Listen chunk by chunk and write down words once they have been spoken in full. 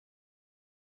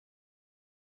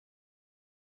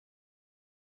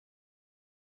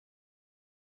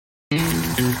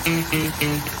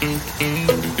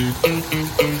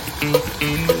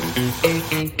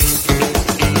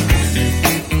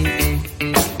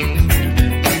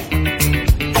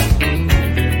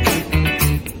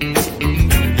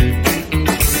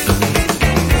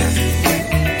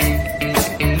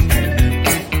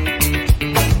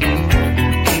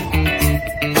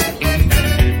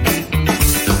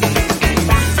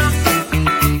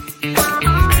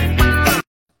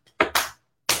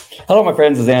Hello, my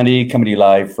friends. This is Andy coming to you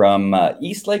live from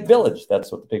East Lake Village. That's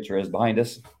what the picture is behind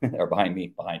us, or behind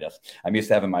me, behind us. I'm used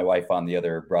to having my wife on the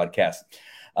other broadcast.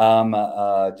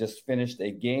 Just finished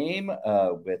a game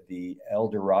with the El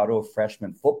Dorado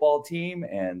freshman football team,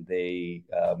 and they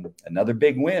another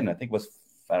big win. I think it was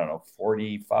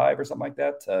 45 or something like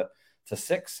that to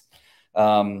 6.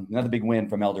 Another big win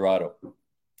from El Dorado.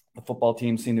 The football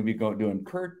team seemed to be doing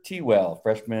pretty well.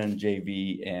 Freshman,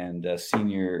 JV, and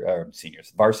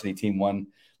seniors. Varsity team won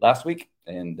last week,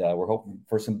 and we're hoping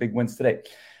for some big wins today.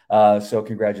 So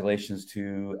congratulations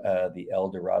to the El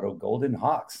Dorado Golden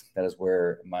Hawks. That is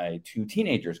where my 2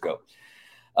 teenagers go.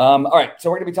 All right, so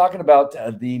we're going to be talking about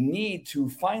the need to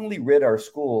finally rid our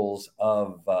schools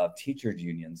of teachers'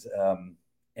 unions.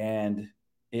 And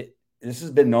this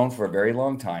has been known for a very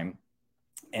long time.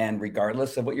 And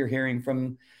regardless of what you're hearing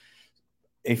from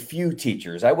a few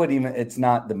teachers, it's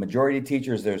not the majority of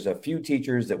teachers. There's a few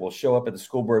teachers that will show up at the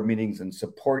school board meetings and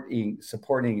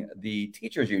supporting the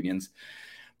teachers unions.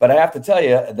 But I have to tell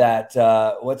you that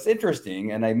what's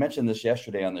interesting, and I mentioned this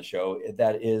yesterday on the show,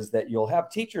 is that you'll have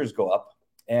teachers go up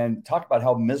and talk about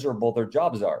how miserable their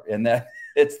jobs are, and that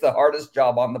it's the hardest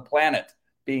job on the planet,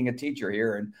 being a teacher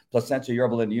here in Placentia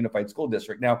Yorba Linda Unified School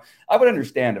District. Now, I would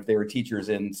understand if they were teachers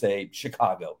in, say,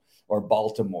 Chicago or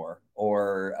Baltimore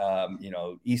or,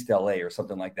 East LA or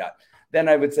something like that. Then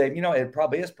I would say, it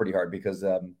probably is pretty hard because,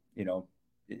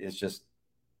 it's just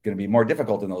going to be more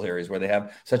difficult in those areas where they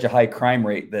have such a high crime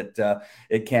rate that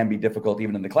it can be difficult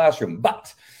even in the classroom.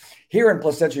 But here in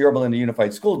Placentia Yorba Linda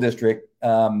Unified School District,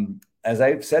 as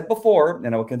I've said before,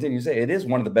 and I will continue to say, it is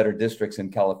one of the better districts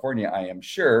in California, I am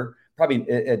sure. Probably,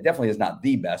 it definitely is not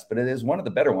the best, but it is one of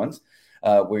the better ones.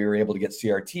 We were able to get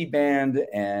CRT banned,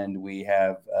 and we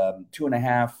have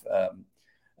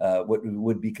 2.5 what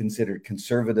would be considered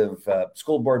conservative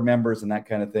school board members and that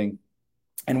kind of thing.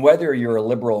 And whether you're a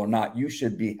liberal or not, you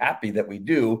should be happy that we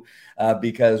do,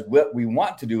 because what we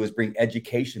want to do is bring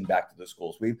education back to the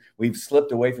schools. We've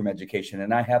slipped away from education,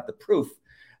 and I have the proof,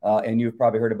 and you've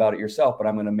probably heard about it yourself, but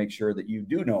I'm going to make sure that you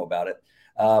do know about it.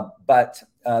 But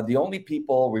the only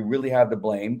people we really have to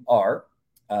blame are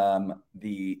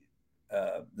the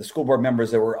school board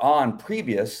members that were on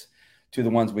previous to the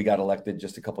ones we got elected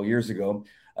just a couple years ago,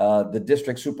 the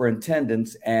district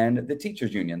superintendents and the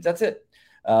teachers unions. That's it.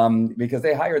 Because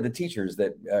they hire the teachers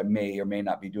that may or may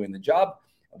not be doing the job.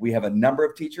 We have a number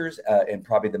of teachers, and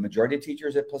probably the majority of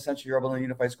teachers at Placentia Yorba Linda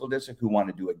Unified School District, who want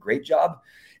to do a great job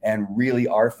and really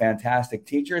are fantastic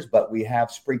teachers. But we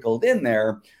have sprinkled in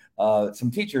there some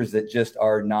teachers that just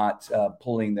are not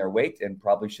pulling their weight and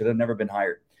probably should have never been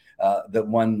hired. The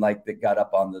one that got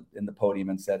up in the podium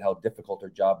and said how difficult her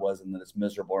job was and that it's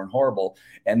miserable and horrible.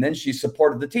 And then she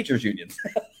supported the teachers unions.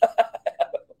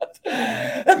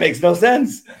 That makes no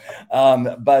sense.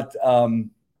 But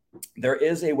there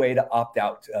is a way to opt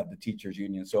out of the teachers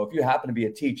union. So if you happen to be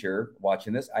a teacher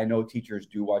watching this, I know teachers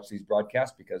do watch these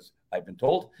broadcasts because I've been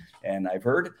told and I've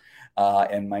heard,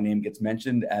 and my name gets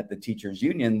mentioned at the teachers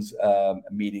unions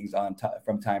meetings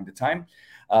from time to time.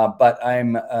 But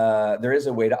there is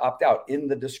a way to opt out. In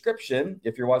the description,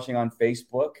 if you're watching on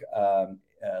Facebook,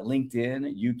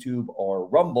 LinkedIn, YouTube, or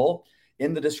Rumble,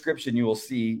 in the description, you will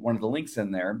see one of the links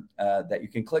in there that you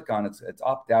can click on. It's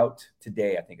Opt Out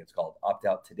Today, I think it's called. Opt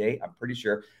Out Today, I'm pretty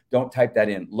sure. Don't type that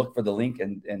in. Look for the link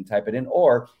and type it in.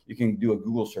 Or you can do a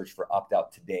Google search for Opt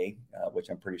Out Today, which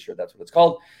I'm pretty sure that's what it's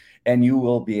called. And you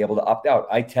will be able to opt out.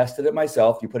 I tested it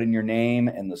myself. You put in your name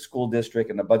and the school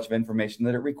district and a bunch of information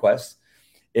that it requests.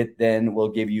 It then will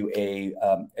give you a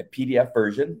PDF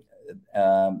version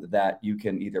that you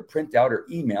can either print out or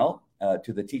email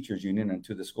to the teachers union and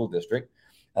to the school district.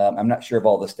 I'm not sure of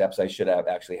all the steps. I should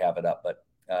actually have it up, but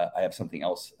I have something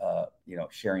else,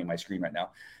 sharing my screen right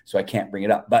now, so I can't bring it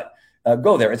up. But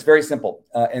go there. It's very simple.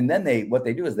 And then what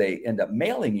they do is they end up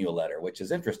mailing you a letter, which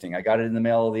is interesting. I got it in the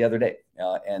mail the other day,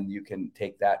 and you can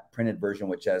take that printed version,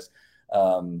 which has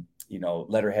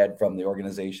letterhead from the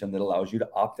organization that allows you to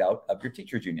opt out of your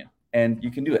teachers union. And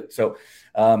you can do it. So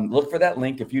look for that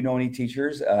link if you know any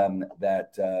teachers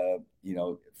that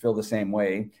feel the same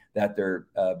way, that their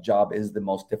job is the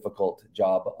most difficult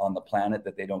job on the planet,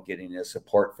 that they don't get any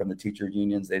support from the teacher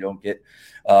unions, they don't get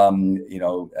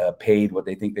paid what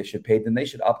they think they should pay, then they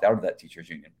should opt out of that teachers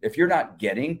union. If you're not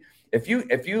getting, if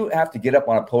you have to get up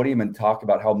on a podium and talk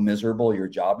about how miserable your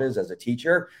job is as a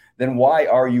teacher, then why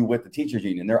are you with the teachers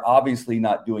union? They're obviously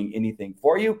not doing anything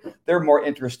for you. They're more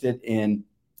interested in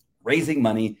raising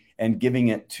money and giving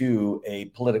it to a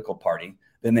political party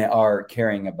than they are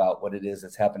caring about what it is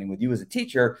that's happening with you as a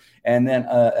teacher. And then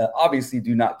obviously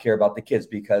do not care about the kids,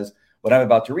 because what I'm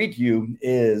about to read to you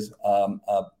is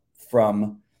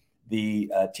from the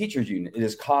teachers union. It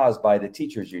is caused by the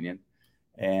teachers union.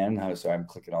 And so I'm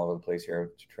clicking all over the place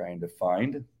here, trying to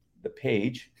find the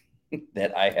page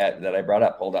that I brought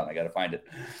up. Hold on, I got to find it.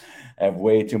 I have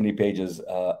way too many pages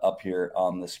up here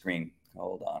on the screen.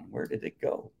 Hold on, where did it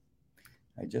go?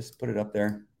 I just put it up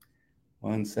there.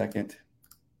 1 second.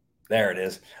 There it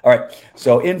is. All right.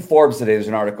 So in Forbes today, there's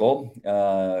an article.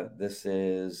 This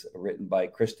is written by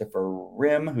Christopher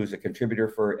Rim, who's a contributor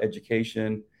for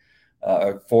education,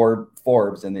 for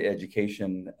Forbes in the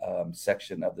education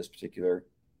section of this particular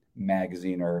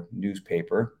magazine or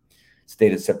newspaper. It's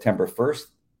dated September 1st,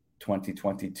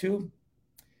 2022.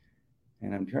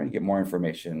 And I'm trying to get more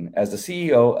information. As the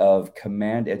CEO of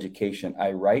Command Education,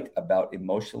 I write about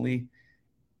emotionally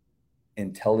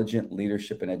intelligent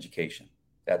leadership in education.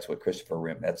 That's what Christopher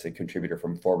Rim, that's a contributor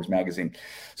from Forbes magazine.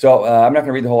 So I'm not going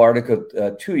to read the whole article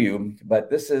to you, but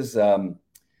this is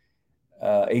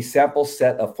a sample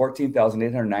set of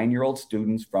 14,809-year-old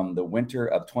students from the winter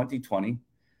of 2020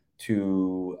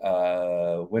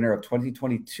 to winter of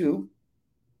 2022.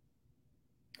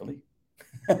 Really?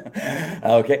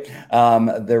 Okay.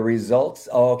 The results.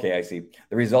 Oh, okay. I see.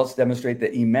 The results demonstrate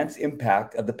the immense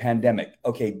impact of the pandemic.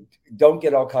 Okay. Don't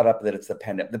get all caught up that it's the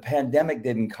pandemic. The pandemic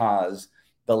didn't cause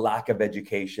the lack of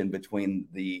education between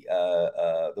the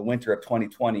winter of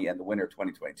 2020 and the winter of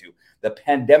 2022. The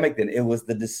pandemic, then, it was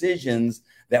the decisions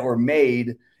that were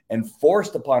made and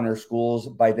forced upon our schools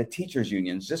by the teachers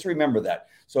unions. Just remember that.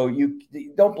 So you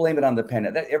don't blame it on the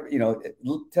pandemic.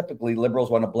 Typically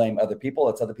liberals want to blame other people.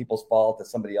 It's other people's fault.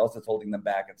 It's somebody else that's holding them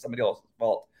back. It's somebody else's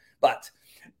fault. But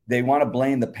they want to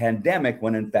blame the pandemic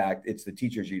when, in fact, it's the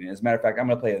teachers union. As a matter of fact, I'm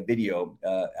going to play a video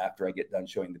after I get done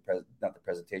showing not the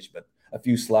presentation, but a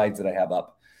few slides that I have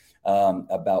up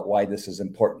about why this is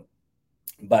important.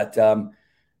 But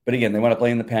again, they want to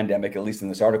blame the pandemic, at least in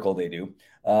this article they do.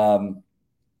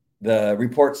 The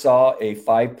report saw a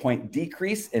 5-point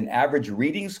decrease in average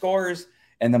reading scores,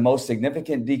 and the most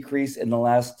significant decrease in the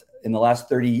last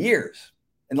 30 years.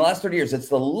 In the last 30 years, it's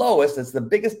the lowest, it's the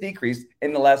biggest decrease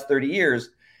in the last 30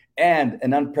 years, and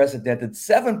an unprecedented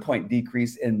 7-point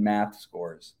decrease in math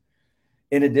scores.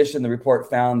 In addition, the report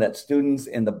found that students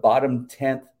in the bottom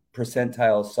 10th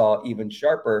percentile saw even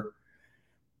sharper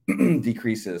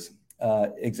decreases,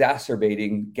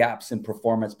 exacerbating gaps in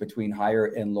performance between higher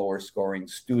and lower scoring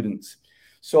students.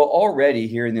 So already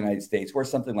here in the United States, we're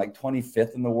something like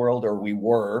 25th in the world, or we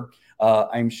were.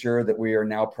 I'm sure that we are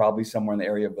now probably somewhere in the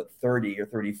area of 30 or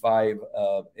 35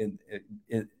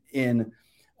 in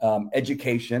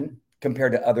education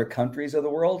compared to other countries of the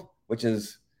world, which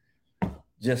is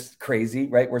just crazy,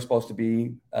 right? We're supposed to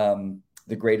be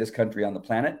the greatest country on the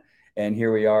planet. And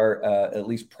here we are, at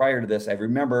least prior to this, I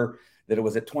remember that it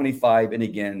was at 25. And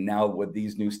again, now with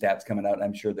these new stats coming out,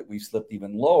 I'm sure that we've slipped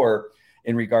even lower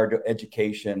in regard to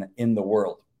education in the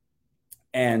world.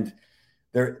 And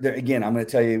there again, I'm going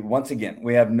to tell you once again,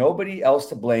 we have nobody else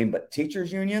to blame but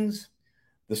teachers unions,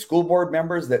 the school board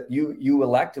members that you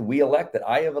elect, we elect, that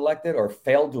I have elected or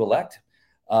failed to elect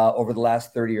over the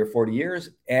last 30 or 40 years,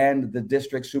 and the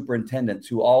district superintendents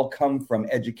who all come from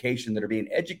education, that are being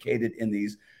educated in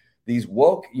these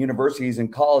woke universities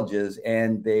and colleges,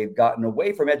 and they've gotten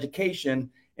away from education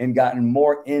and gotten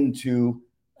more into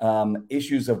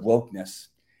issues of wokeness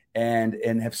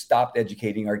and have stopped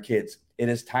educating our kids. It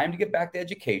is time to get back to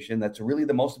education. That's really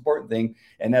the most important thing.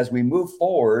 And as we move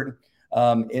forward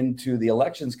into the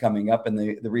elections coming up, and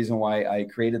the reason why I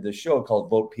created this show called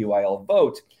Vote PYL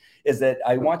Vote is that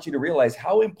I want you to realize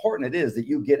how important it is that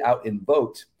you get out and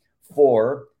vote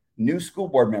for new school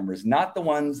board members, not the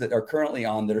ones that are currently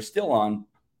on, that are still on,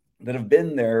 that have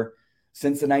been there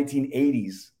since the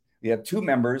 1980s. We have 2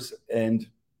 members, and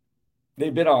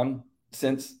they've been on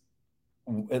since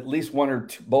at least one or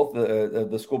two, both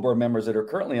the school board members that are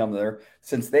currently on there,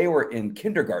 since they were in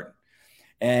kindergarten.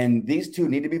 And these 2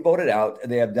 need to be voted out.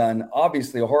 They have done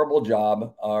obviously a horrible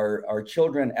job. Our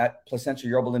children at Placentia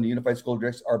Yorba Linda Unified School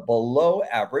Districts are below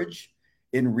average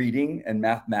in reading and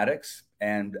mathematics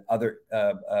and other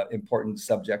important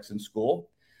subjects in school.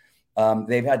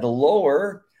 They've had to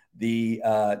lower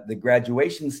the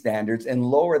graduation standards and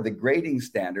lower the grading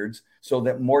standards so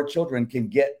that more children can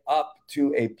get up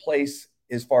to a place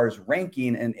as far as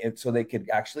ranking and so they could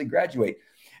actually graduate.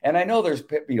 And I know there's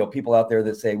people out there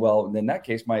that say, well, in that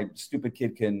case, my stupid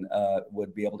kid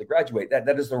would be able to graduate.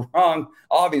 That is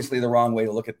obviously the wrong way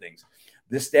to look at things.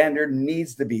 This standard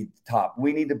needs to be top.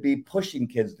 We need to be pushing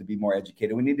kids to be more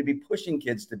educated. We need to be pushing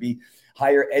kids to be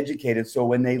higher educated. So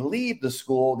when they leave the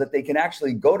school, that they can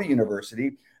actually go to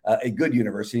university, a good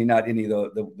university, not any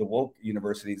of the woke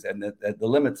universities and the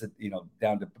limits,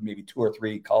 down to maybe 2 or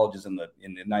 3 colleges in the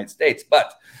United States.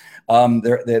 But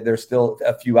there's still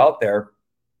a few out there.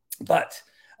 But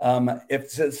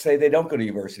if say they don't go to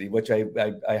university, which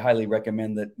I highly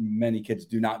recommend that many kids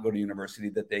do not go to university,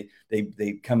 that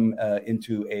they come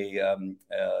into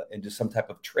some type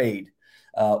of trade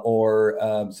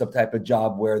or some type of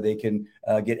job where they can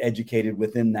get educated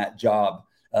within that job.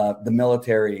 The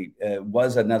military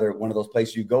was another one of those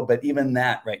places you go, but even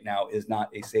that right now is not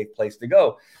a safe place to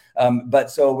go.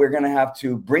 But so we're going to have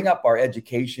to bring up our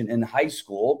education in high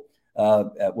school.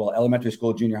 Elementary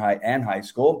school, junior high, and high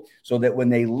school, so that when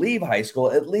they leave high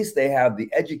school, at least they have the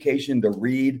education to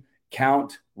read,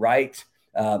 count, write,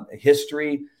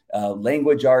 history,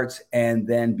 language arts, and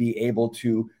then be able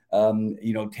to,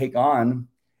 take on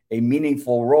a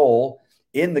meaningful role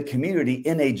in the community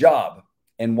in a job.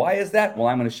 And why is that? Well,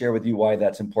 I'm going to share with you why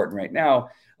that's important right now.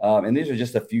 And these are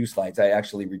just a few slides. I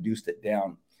actually reduced it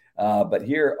down. But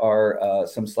here are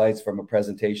some slides from a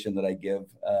presentation that I give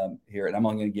here, and I'm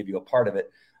only going to give you a part of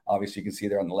it. Obviously, you can see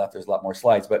there on the left, there's a lot more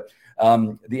slides. But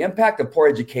the impact of poor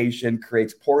education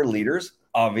creates poor leaders,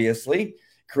 obviously,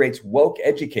 creates woke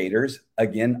educators,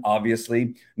 again,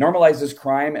 obviously, normalizes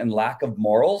crime and lack of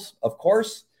morals, of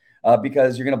course,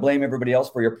 because you're going to blame everybody else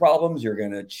for your problems. You're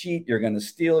going to cheat. You're going to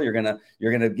steal. You're going to get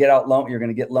you're going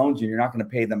to get loans and you're not going to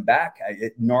pay them back.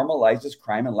 It normalizes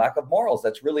crime and lack of morals.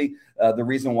 That's really the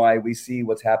reason why we see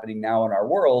what's happening now in our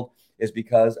world is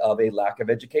because of a lack of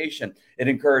education. It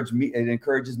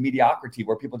encourages mediocrity,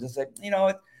 where people just say,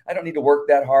 I don't need to work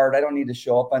that hard. I don't need to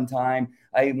show up on time.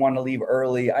 I want to leave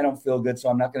early. I don't feel good, so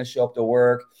I'm not going to show up to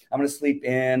work. I'm going to sleep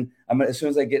in. As soon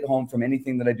as I get home from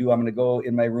anything that I do, I'm going to go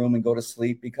in my room and go to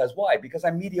sleep. Because why? Because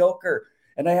I'm mediocre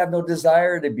and I have no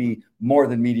desire to be more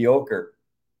than mediocre.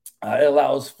 It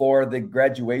allows for the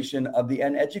graduation of the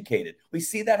uneducated. We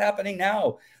see that happening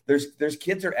now. There's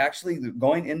kids are actually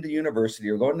going into university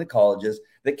or going to colleges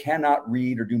that cannot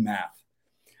read or do math.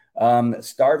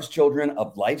 Starves children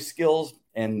of life skills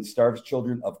and starves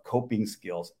children of coping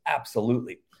skills.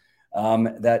 Absolutely.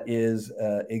 That is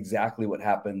exactly what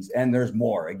happens. And there's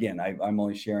more. Again, I'm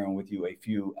only sharing with you a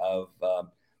few of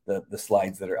the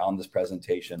slides that are on this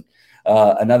presentation.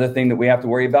 Another thing that we have to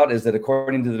worry about is that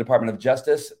according to the Department of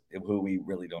Justice, who we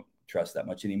really don't trust that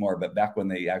much anymore, but back when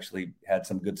they actually had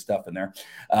some good stuff in there,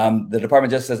 the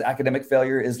Department of Justice says academic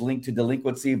failure is linked to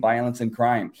delinquency, violence, and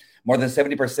crime. More than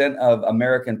 70% of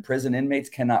American prison inmates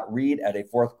cannot read at a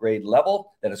 4th grade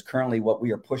level. That is currently what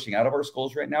we are pushing out of our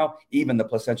schools right now, even the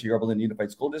Placentia-Yorba Linda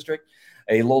Unified School District.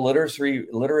 A low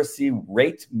literacy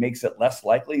rate makes it less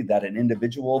likely that an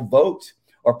individual will vote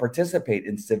or participate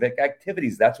in civic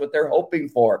activities. That's what they're hoping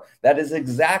for. That is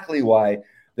exactly why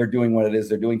they're doing what it is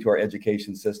they're doing to our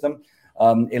education system.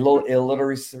 A low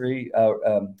literacy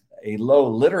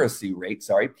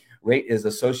rate is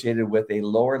associated with a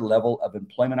lower level of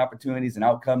employment opportunities and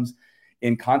outcomes.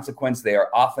 In consequence, they are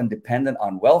often dependent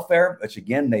on welfare, which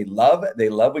again, they love. They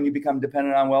love when you become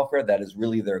dependent on welfare. That is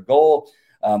really their goal.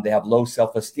 They have low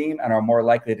self-esteem and are more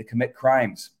likely to commit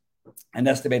crimes. An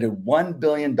estimated $1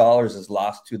 billion is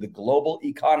lost to the global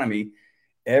economy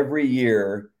every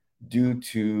year due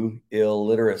to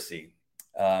illiteracy.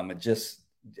 Just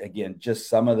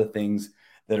some of the things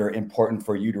that are important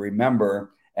for you to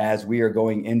remember as we are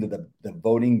going into the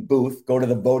voting booth. Go to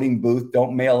the voting booth.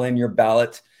 Don't mail in your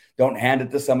ballot. Don't hand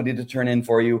it to somebody to turn in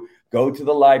for you. Go to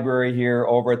the library here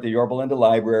over at the Yorba Linda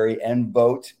Library and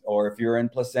vote. Or if you're in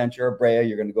Placentia or Brea,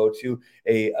 you're going to go to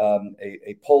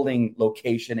a polling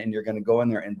location and you're going to go in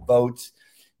there and vote.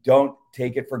 Don't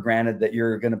take it for granted that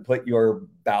you're going to put your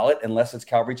ballot, unless it's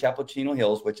Calvary Chapel Chino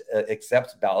Hills, which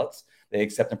accepts ballots. They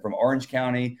accept them from Orange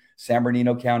County, San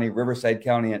Bernardino County, Riverside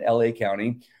County, and LA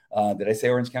County. Did I say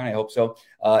Orange County? I hope so.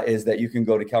 Is that you can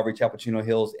go to Calvary Chapel Chino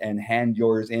Hills and hand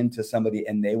yours in to somebody,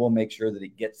 and they will make sure that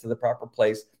it gets to the proper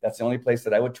place. That's the only place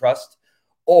that I would trust.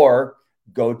 Or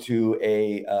go to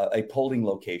a polling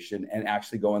location and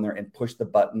actually go in there and push the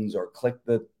buttons or click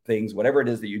the things, whatever it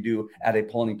is that you do at a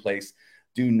polling place.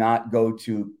 Do not go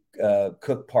to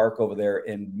Cook Park over there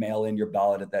and mail in your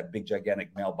ballot at that big,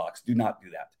 gigantic mailbox. Do not do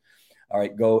that. All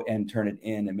right, go and turn it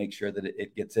in and make sure that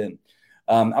it gets in.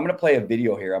 I'm going to play a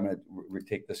video here. I'm going to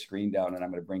take the screen down and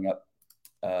I'm going to bring up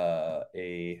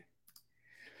a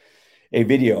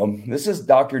video. This is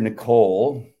Dr.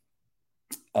 Nicole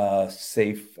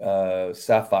Saphier.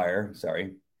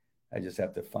 Sorry, I just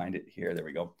have to find it here. There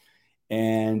we go.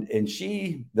 And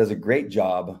she does a great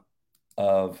job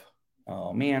of,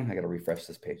 oh man, I got to refresh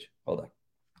this page. Hold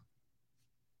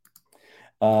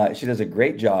on. She does a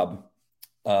great job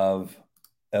of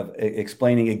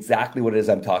explaining exactly what it is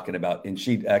I'm talking about. And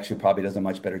she actually probably does a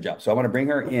much better job. So I want to bring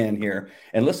her in here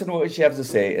and listen to what she has to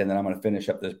say. And then I'm going to finish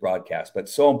up this broadcast. But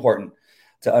it's so important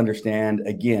to understand,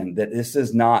 again, that this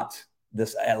is not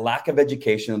this lack of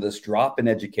education, this drop in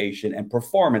education and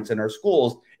performance in our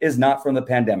schools is not from the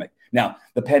pandemic. Now,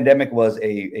 the pandemic was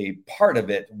a part of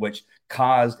it, which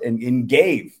caused and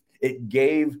gave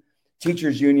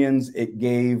teachers unions, it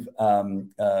gave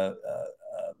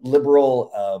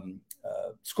liberal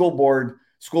school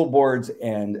boards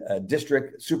and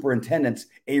district superintendents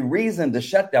a reason to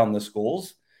shut down the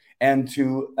schools and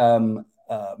to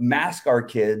mask our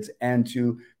kids and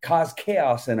to cause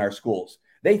chaos in our schools.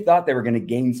 They thought they were going to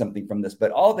gain something from this,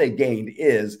 but all they gained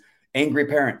is angry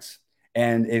parents,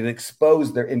 and it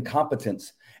exposed their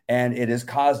incompetence, and it has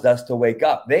caused us to wake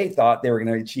up. They thought they were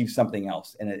going to achieve something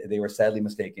else, and they were sadly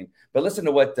mistaken. But listen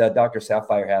to what Dr.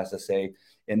 Saphier has to say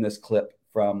in this clip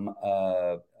from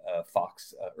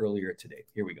Fox earlier today.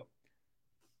 Here we go.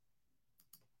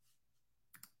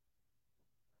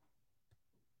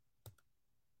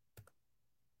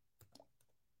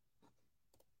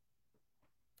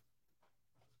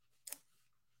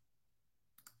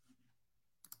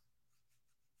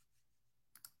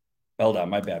 Hold on,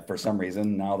 my bad. For some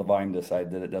reason, now the volume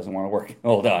decided that it doesn't want to work.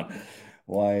 Hold on.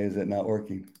 Why is it not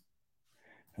working?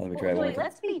 Let me try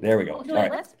that. There we go. All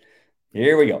right.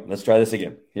 Here we go. Let's try this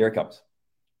again. Here it comes.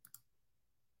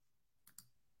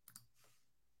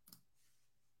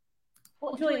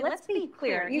 Well, Julie, let's be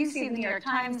clear. You see the New York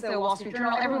Times, the Wall Street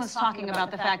Journal, everyone's talking about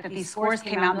the fact that these scores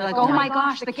came out and they're like, oh my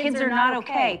gosh, the kids are not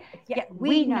okay. Yet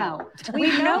we know.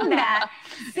 We've known that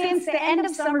since the end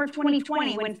of summer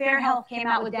 2020 when Fair Health came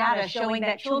out with data showing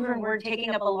that children were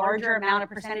taking up a larger amount of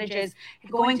percentages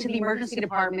going to the emergency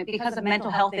department because of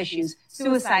mental health issues,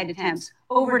 suicide attempts,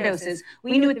 overdoses.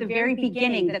 We knew at the very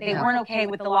beginning that they weren't okay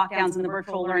with the lockdowns and the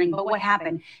virtual learning. But what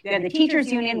happened? You had the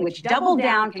teachers union, which doubled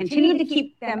down, continued to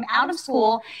keep them out of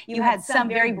school. You had some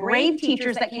very brave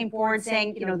teachers that came forward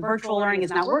saying, the virtual learning is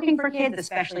not working for kids,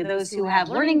 especially those who have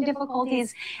learning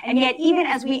difficulties. And yet, even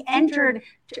as we entered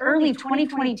early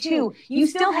 2022, you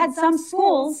still had some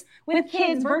schools with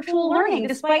kids virtual learning,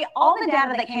 despite all the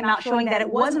data that came out showing that it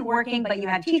wasn't working. But you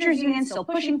had teachers unions still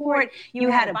pushing for it.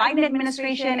 You had a Biden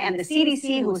administration and the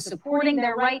CDC who was supporting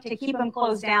their right to keep them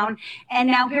closed down. And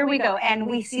now here we go, and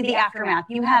we see the aftermath.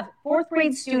 You have fourth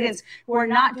grade students who are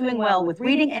not doing well with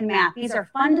reading and math. These are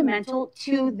fundamental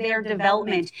to their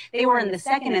development. They were in the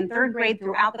second and third grade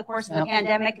throughout the course of the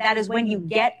pandemic. That is when you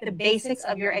get the basics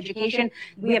of your education.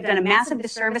 We have done a massive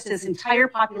disservice to this entire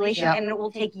population, and it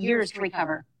will take years to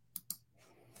recover.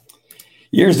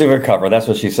 Years to recover. That's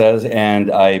what she says.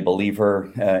 And I believe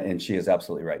her. And she is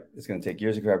absolutely right. It's going to take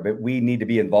years to recover, but we need to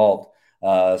be involved.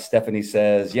 Stephanie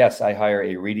says, yes, I hire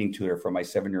a reading tutor for my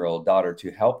 7-year-old daughter to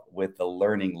help with the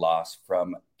learning loss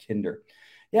from kinder.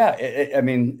 Yeah.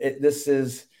 This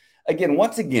is,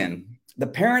 once again, the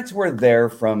parents were there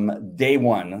from day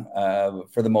one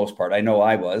for the most part. I know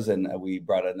I was, and we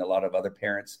brought in a lot of other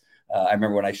parents. I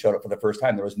remember when I showed up for the first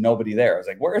time, there was nobody there. I was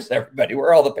like, where's everybody?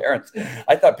 Where are all the parents?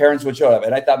 I thought parents would show up,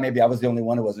 and I thought maybe I was the only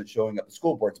one who wasn't showing up at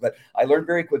school boards. But I learned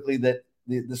very quickly that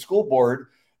the school board,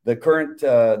 the current,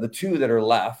 the two that are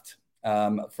left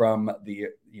from the,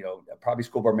 probably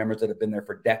school board members that have been there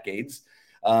for decades,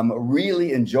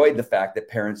 really enjoyed the fact that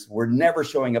parents were never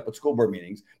showing up at school board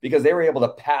meetings because they were able to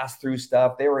pass through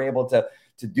stuff. They were able to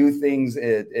do things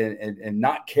and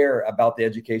not care about the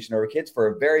education of our kids for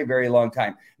a very, very long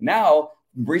time. Now,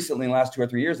 recently, in the last 2 or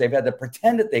 3 years, they've had to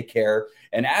pretend that they care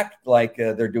and act like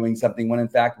they're doing something when, in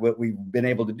fact, what we've been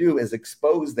able to do is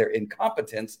expose their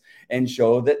incompetence and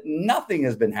show that nothing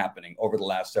has been happening over the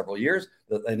last several years.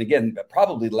 And again,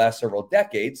 probably the last several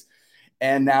decades.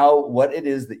 And now what it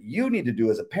is that you need to do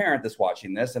as a parent that's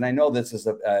watching this, and I know this is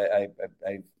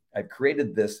I've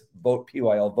created this vote,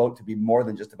 PYL vote, to be more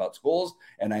than just about schools.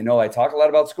 And I know I talk a lot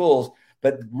about schools,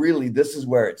 but really this is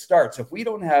where it starts. If we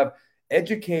don't have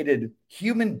educated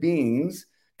human beings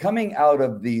coming out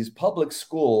of these public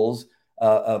schools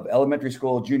of elementary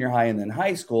school, junior high, and then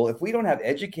high school, if we don't have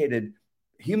educated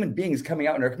human beings coming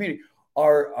out in our community,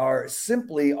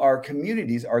 our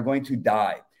communities are going to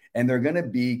die, and they're going to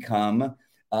become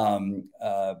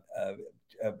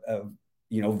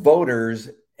voters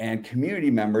and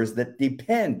community members that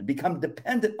become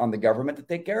dependent on the government to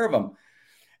take care of them.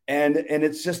 And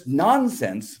it's just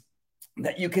nonsense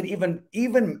that you can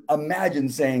even imagine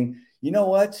saying, you know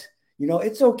what,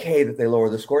 it's okay that they lower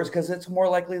the scores because it's more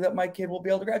likely that my kid will be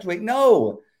able to graduate.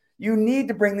 No, you need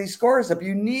to bring these scores up.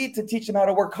 You need to teach them how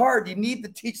to work hard. You need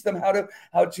to teach them how to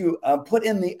put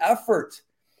in the effort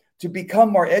to become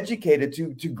more educated,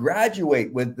 to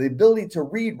graduate with the ability to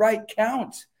read, write,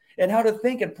 count, and how to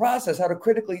think and process, how to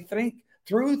critically think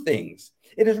through things.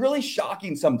 It is really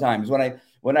shocking sometimes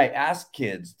when I ask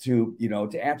kids to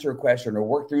answer a question or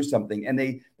work through something, and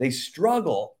they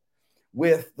struggle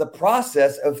with the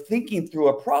process of thinking through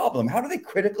a problem. How do they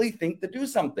critically think to do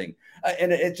something?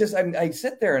 And it just, I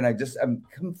sit there and I'm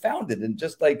confounded and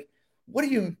just like, what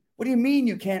do you mean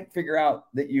you can't figure out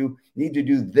that you need to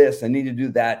do this and need to do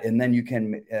that, and then you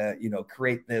can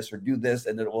create this or do this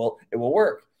and it will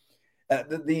work?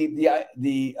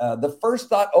 The first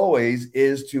thought always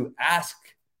is to ask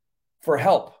for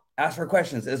help, ask for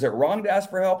questions. Is it wrong to ask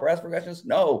for help or ask for questions?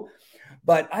 No.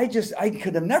 But I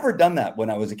could have never done that when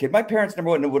I was a kid. My parents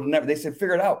they said,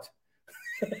 figure it out.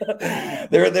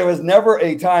 There was never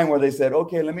a time where they said,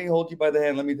 okay, let me hold you by the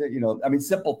hand. Let me,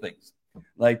 simple things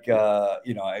like,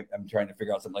 I'm trying to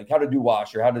figure out something like how to do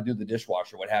wash or how to do the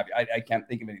dishwasher, what have you. I can't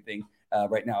think of anything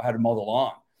right now, how to mow the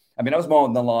lawn. I was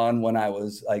mowing the lawn when I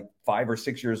was like 5 or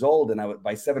 6 years old. And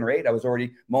by 7 or 8, I was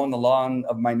already mowing the lawn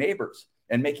of my neighbors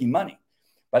and making money.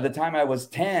 By the time I was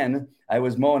 10, I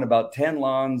was mowing about 10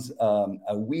 lawns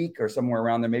a week or somewhere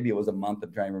around there. Maybe it was a month.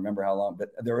 I'm trying to remember how long, but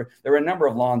there were a number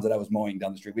of lawns that I was mowing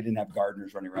down the street. We didn't have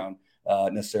gardeners running around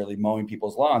necessarily mowing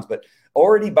people's lawns, but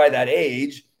already by that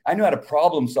age, I knew how to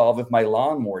problem solve if my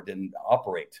lawnmower didn't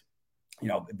operate,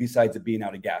 besides it being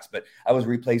out of gas. But I was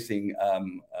replacing,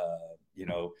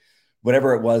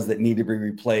 whatever it was that needed to be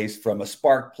replaced, from a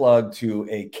spark plug to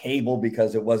a cable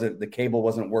because the cable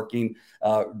wasn't working,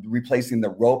 replacing the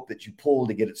rope that you pull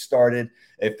to get it started.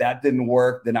 If that didn't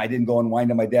work, then I didn't go and whine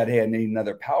to my dad, hey, I need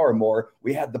another power mower.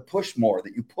 We had the push mower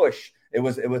that you push. It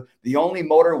was the only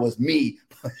motor was me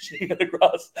pushing it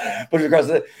across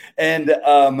it. And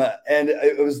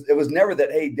it was never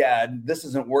that, hey, Dad, this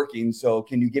isn't working, so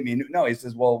can you give me a new? No, he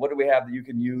says, well, what do we have that you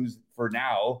can use for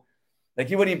now? Like,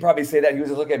 he wouldn't even probably say that. He would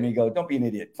just look at me and go, don't be an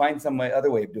idiot. Find some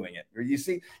other way of doing it. You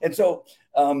see? And so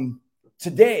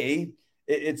today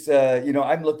it's,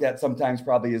 I'm looked at sometimes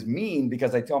probably as mean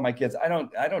because I tell my kids, I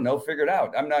don't know, figure it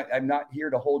out. I'm not here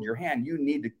to hold your hand. You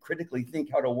need to critically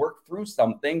think how to work through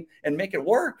something and make it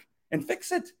work and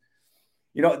fix it.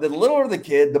 The littler the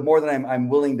kid, the more that I'm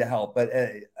willing to help. But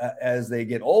as they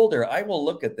get older, I will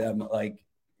look at them like,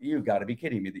 you've got to be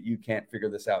kidding me that you can't figure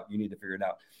this out. You need to figure it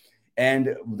out.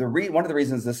 And one of the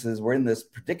reasons we're in this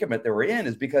predicament that we're in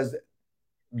is because it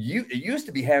used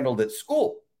to be handled at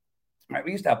school. Right?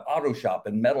 We used to have auto shop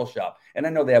and metal shop. And I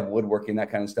know they have woodworking,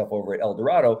 that kind of stuff over at El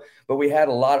Dorado, but we had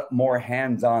a lot more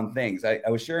hands-on things. I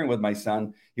was sharing with my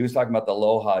son, he was talking about the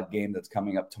Aloha game that's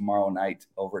coming up tomorrow night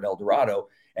over at El Dorado.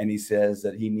 And he says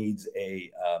that he needs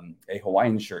a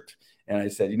Hawaiian shirt. And I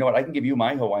said, you know what, I can give you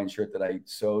my Hawaiian shirt that I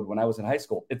sewed when I was in high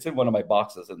school. It's in one of my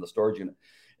boxes in the storage unit.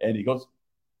 And he goes,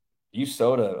 you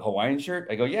sewed a Hawaiian shirt?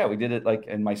 I go, yeah, we did it like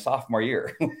in my sophomore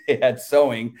year. We had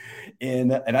sewing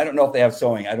and I don't know if they have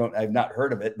sewing. I've not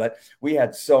heard of it, but we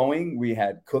had sewing, we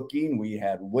had cooking, we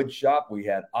had wood shop, we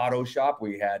had auto shop,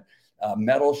 we had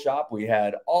metal shop, we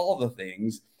had all the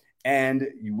things. And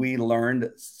we learned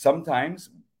sometimes,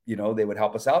 they would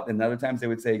help us out. And other times they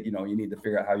would say, you need to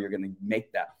figure out how you're going to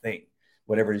make that thing,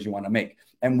 whatever it is you want to make.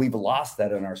 And we've lost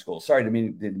that in our school. Sorry,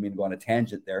 didn't mean to go on a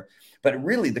tangent there. But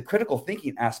really, the critical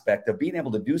thinking aspect of being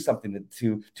able to do something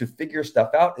to figure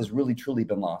stuff out has really, truly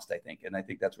been lost, I think. And I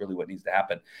think that's really what needs to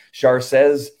happen. Shar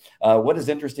says, what is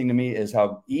interesting to me is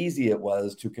how easy it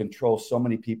was to control so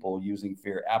many people using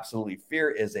fear. Absolutely.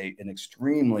 Fear is an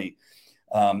extremely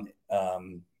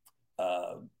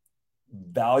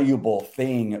valuable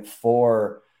thing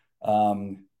for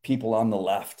people on the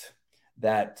left.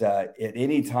 That at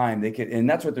any time they could, and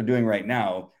that's what they're doing right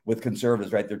now with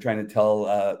conservatives, right? They're trying to tell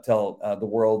the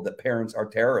world that parents are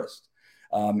terrorists.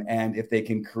 And if they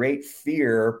can create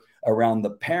fear around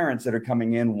the parents that are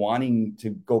coming in wanting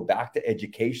to go back to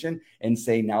education and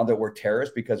say now that we're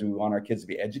terrorists because we want our kids to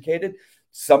be educated,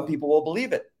 some people will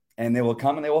believe it. And they will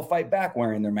come and they will fight back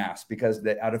wearing their masks because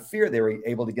out of fear, they were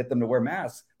able to get them to wear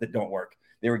masks that don't work.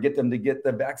 They would get them to get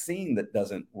the vaccine that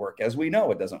doesn't work. As we know,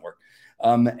 it doesn't work.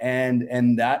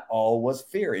 And that all was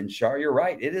fear. And Shar, you're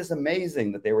right. It is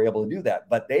amazing that they were able to do that.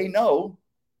 But they know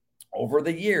over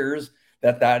the years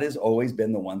that has always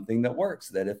been the one thing that works,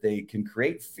 that if they can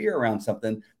create fear around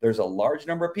something, there's a large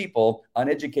number of people,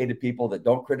 uneducated people that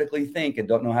don't critically think and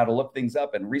don't know how to look things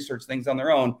up and research things on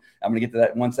their own. I'm going to get to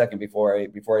that in 1 second before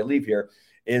I leave here,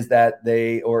 is that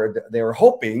they were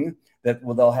hoping that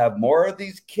they'll have more of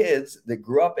these kids that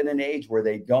grew up in an age where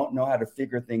they don't know how to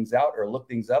figure things out or look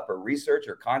things up or research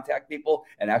or contact people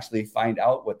and actually find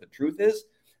out what the truth is.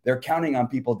 They're counting on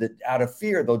people that out of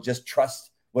fear, they'll just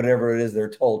trust whatever it is they're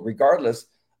told, regardless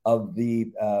of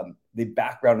the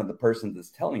background of the person that's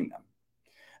telling them.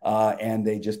 And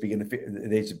they just begin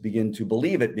to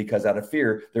believe it because out of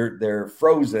fear, they're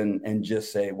frozen and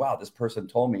just say, wow, this person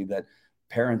told me that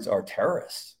parents are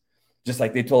terrorists. Just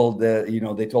like they told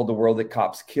the world that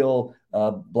cops kill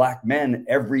Black men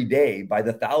every day by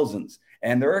the thousands.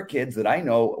 And there are kids that I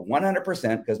know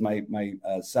 100%, because my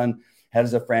son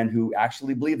has a friend who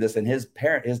actually believed this, and his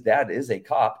dad is a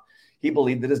cop. He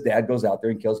believed that his dad goes out there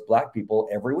and kills Black people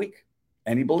every week,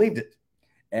 and he believed it.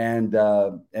 And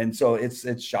so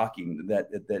it's shocking that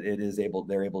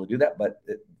they're able to do that, but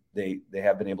they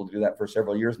have been able to do that for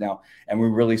several years now, and we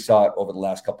really saw it over the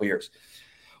last couple of years.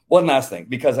 One last thing,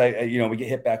 because we get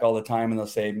hit back all the time, and they'll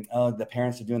say, "Oh, the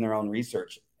parents are doing their own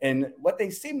research," and what they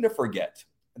seem to forget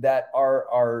that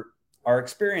our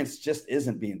experience just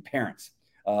isn't being parents.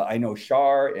 I know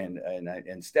Shar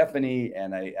and Stephanie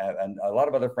and a lot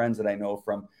of other friends that I know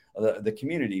from the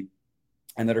community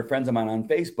and that are friends of mine on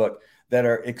Facebook that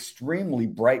are extremely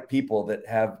bright people that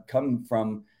have come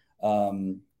from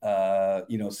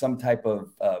some type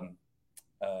of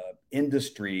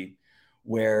industry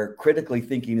where critically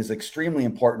thinking is extremely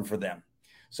important for them.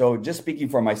 So just speaking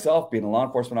for myself, being a law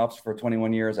enforcement officer for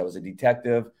 21 years, I was a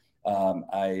detective.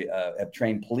 I have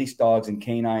trained police dogs and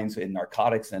canines in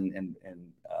narcotics and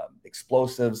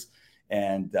explosives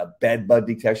and bed bug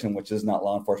detection, which is not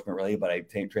law enforcement related, but I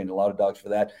trained a lot of dogs for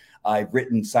that. I've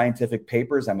written scientific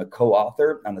papers. I'm a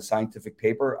co-author on a scientific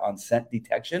paper on scent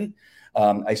detection.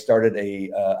 I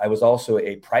was also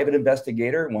a private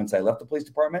investigator once I left the police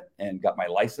department and got my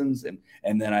license.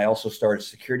 And then I also started a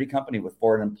security company with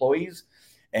foreign employees.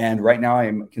 And right now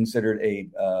I'm considered a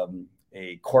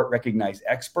court recognized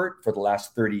expert for the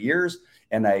last 30 years.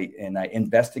 And I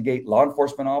investigate law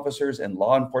enforcement officers and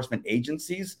law enforcement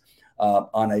agencies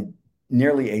on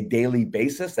nearly a daily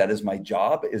basis. That is my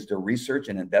job, is to research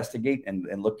and investigate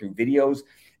and look through videos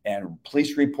and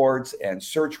police reports and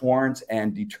search warrants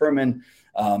and determine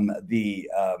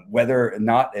whether or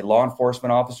not a law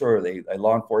enforcement officer or a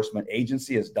law enforcement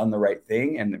agency has done the right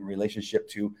thing in relationship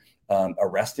to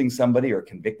arresting somebody or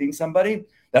convicting somebody.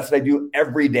 That's what I do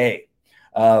every day.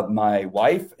 My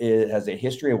wife has a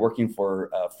history of working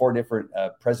for 4 different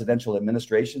presidential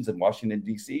administrations in Washington,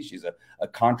 D.C. She's a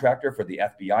contractor for the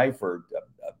FBI for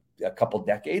a couple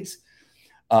decades.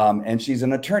 And she's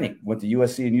an attorney, went to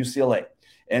USC and UCLA.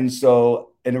 And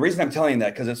the reason I'm telling you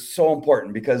that, because it's so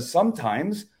important, because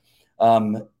sometimes,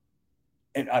 often,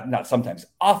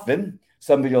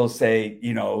 somebody will say,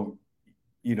 oh,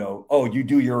 you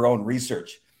do your own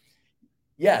research.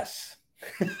 Yes.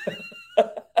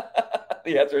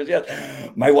 The answer is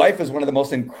yes. My wife is one of the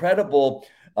most incredible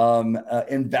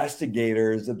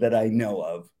investigators that I know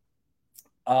of.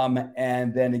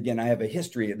 And then again, I have a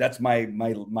history. That's my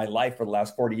life for the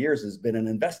last 40 years has been an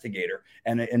investigator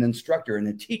and an instructor and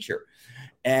a teacher.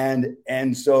 And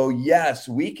so, yes,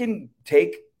 we can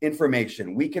take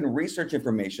information, we can research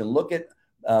information, look at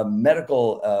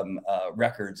medical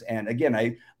records. And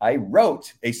again, I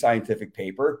wrote a scientific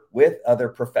paper with other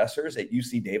professors at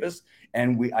UC Davis,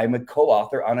 and I'm a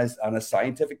co-author on a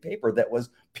scientific paper that was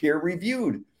peer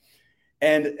reviewed.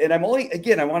 And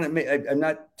I'm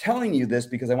not telling you this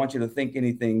because I want you to think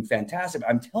anything fantastic.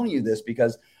 I'm telling you this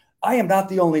because I am not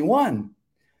the only one.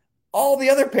 All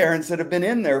the other parents that have been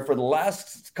in there for the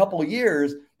last couple of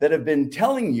years that have been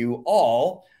telling you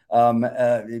all,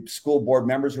 school board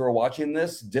members who are watching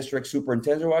this, district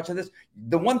superintendents who are watching this,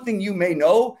 the one thing you may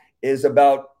know is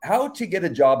about how to get a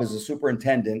job as a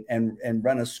superintendent and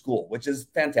run a school, which is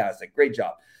fantastic. Great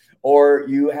job. Or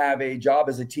you have a job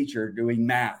as a teacher doing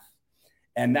math.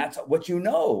 And that's what you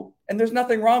know. And there's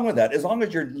nothing wrong with that, as long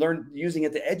as you're using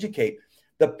it to educate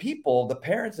the people, the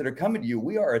parents that are coming to you.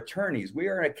 We are attorneys, we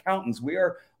are accountants, we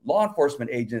are law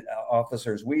enforcement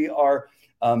officers, we are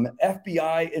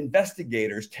FBI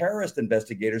investigators, terrorist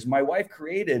investigators. My wife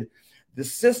created the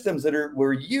systems that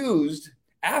were used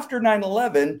after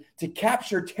 9/11 to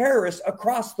capture terrorists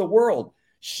across the world.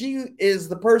 She is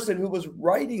the person who was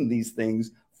writing these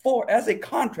things as a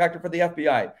contractor for the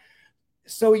FBI.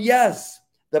 So yes,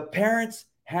 the parents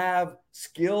have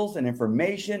skills and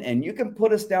information, and you can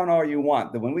put us down all you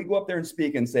want. That when we go up there and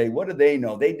speak and say, what do they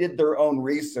know? They did their own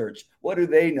research. What do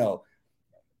they know?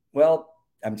 Well,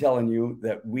 I'm telling you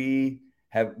that we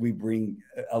bring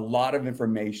a lot of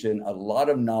information, a lot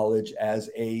of knowledge as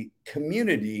a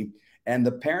community. And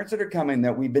the parents that are coming,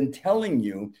 that we've been telling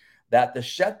you that the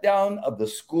shutdown of the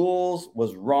schools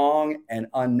was wrong and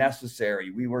unnecessary.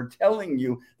 We were telling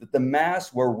you that the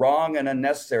masks were wrong and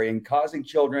unnecessary and causing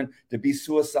children to be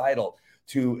suicidal,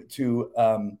 to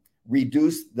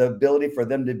reduce the ability for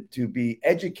them to be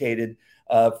educated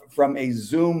from a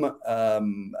Zoom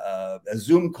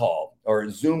call or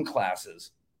Zoom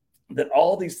classes, that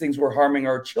all these things were harming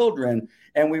our children.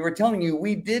 And we were telling you,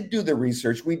 we did do the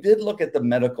research. We did look at the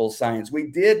medical science. We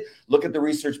did look at the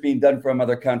research being done from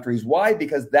other countries. Why?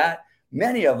 Because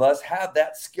many of us have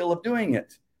that skill of doing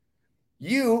it.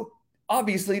 You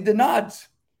obviously did not.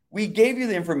 We gave you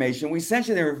the information. We sent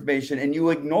you the information, and you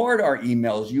ignored our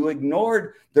emails. You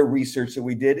ignored the research that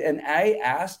we did. And I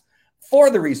asked for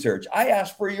the research. I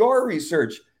asked for your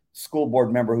research, school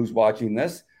board member who's watching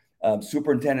this,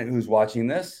 superintendent who's watching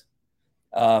this,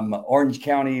 Orange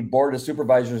County Board of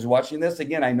Supervisors watching this.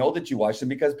 Again, I know that you watch them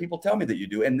because people tell me that you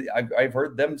do. And I've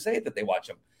heard them say that they watch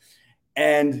them.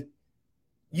 And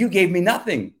you gave me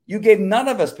nothing. You gave none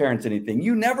of us parents anything.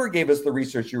 You never gave us the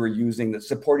research you were using that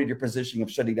supported your position of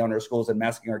shutting down our schools and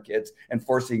masking our kids and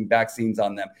forcing vaccines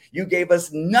on them. You gave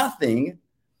us nothing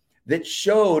that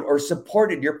showed or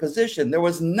supported your position. There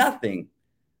was nothing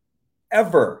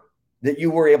ever that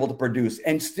you were able to produce,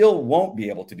 and still won't be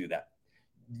able to do that.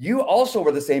 You also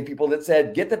were the same people that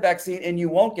said, get the vaccine and you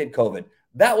won't get COVID.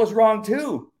 That was wrong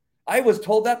too. I was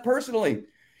told that personally.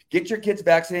 Get your kids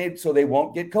vaccinated so they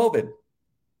won't get COVID.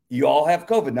 You all have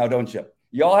COVID now, don't you?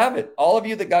 You all have it. All of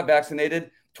you that got vaccinated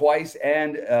twice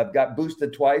and got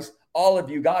boosted twice, all of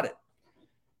you got it.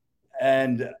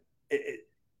 And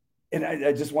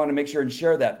I just want to make sure and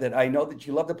share that I know that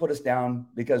you love to put us down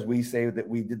because we say that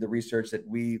we did the research, that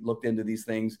we looked into these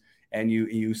things. And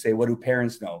you say, what do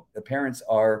parents know? The parents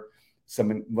are some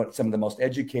of the most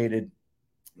educated,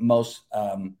 most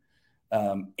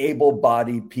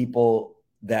able-bodied people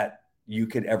that you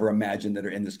could ever imagine that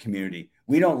are in this community.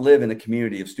 We don't live in a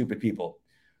community of stupid people.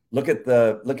 Look at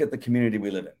the community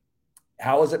we live in.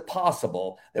 How is it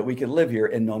possible that we could live here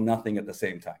and know nothing at the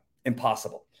same time?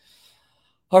 Impossible.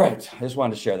 All right, I just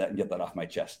wanted to share that and get that off my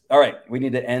chest. All right, we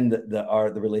need to end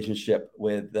the relationship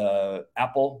with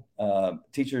Apple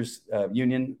Teachers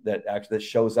Union that actually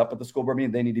shows up at the school board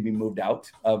meeting. They need to be moved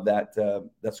out of that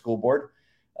school board.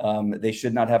 They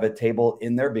should not have a table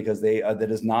in there because that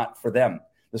is not for them.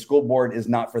 The school board is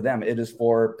not for them. It is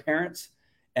for parents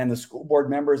and the school board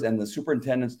members and the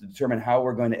superintendents to determine how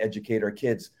we're going to educate our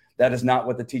kids. That is not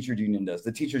what the teachers union does.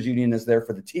 The teachers union is there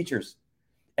for the teachers.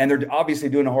 And they're obviously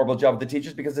doing a horrible job with the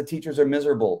teachers because the teachers are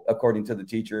miserable, according to the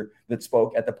teacher that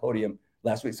spoke at the podium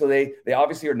last week. So they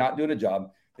obviously are not doing a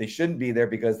job. They shouldn't be there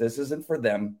because this isn't for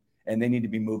them, and they need to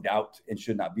be moved out and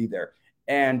should not be there.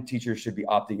 And teachers should be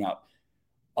opting out.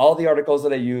 All the articles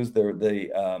that I use,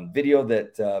 the video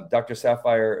that Dr.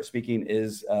 Sapphire speaking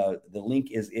is, the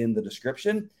link is in the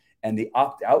description. And the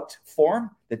opt-out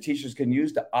form that teachers can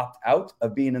use to opt out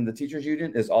of being in the teachers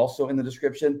union is also in the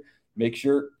description. Make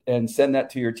sure and send that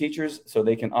to your teachers so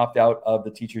they can opt out of the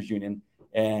teachers union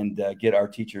and get our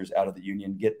teachers out of the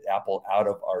union, get Apple out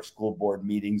of our school board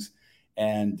meetings,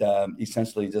 and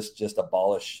essentially just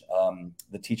abolish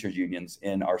the teachers unions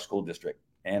in our school district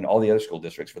and all the other school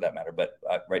districts for that matter. But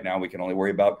right now we can only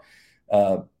worry about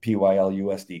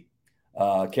PYLUSD.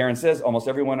 Karen says, almost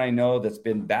everyone I know that's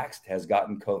been vaxxed has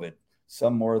gotten COVID,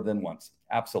 some more than once.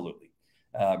 Absolutely.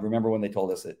 Remember when they told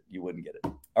us that you wouldn't get it.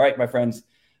 All right, my friends.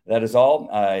 That is all.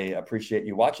 I appreciate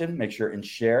you watching. Make sure and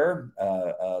share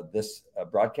this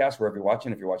broadcast wherever you're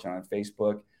watching. If you're watching on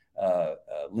Facebook,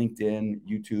 LinkedIn,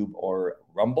 YouTube, or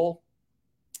Rumble,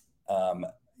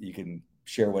 you can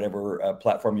share whatever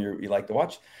platform you like to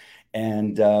watch,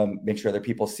 and make sure other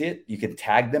people see it. You can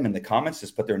tag them in the comments.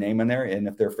 Just put their name in there, and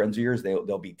if they're friends of yours,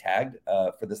 they'll be tagged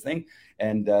for this thing.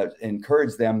 And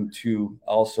encourage them to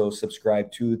also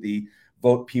subscribe to the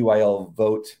Vote PYL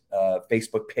Vote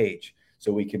Facebook page,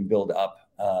 so we can build up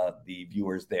the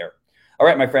viewers there. All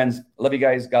right, my friends. Love you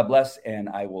guys. God bless. And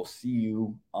I will see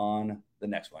you on the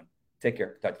next one. Take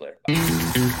care. Talk to you later.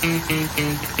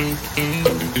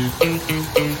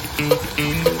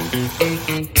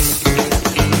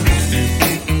 Bye.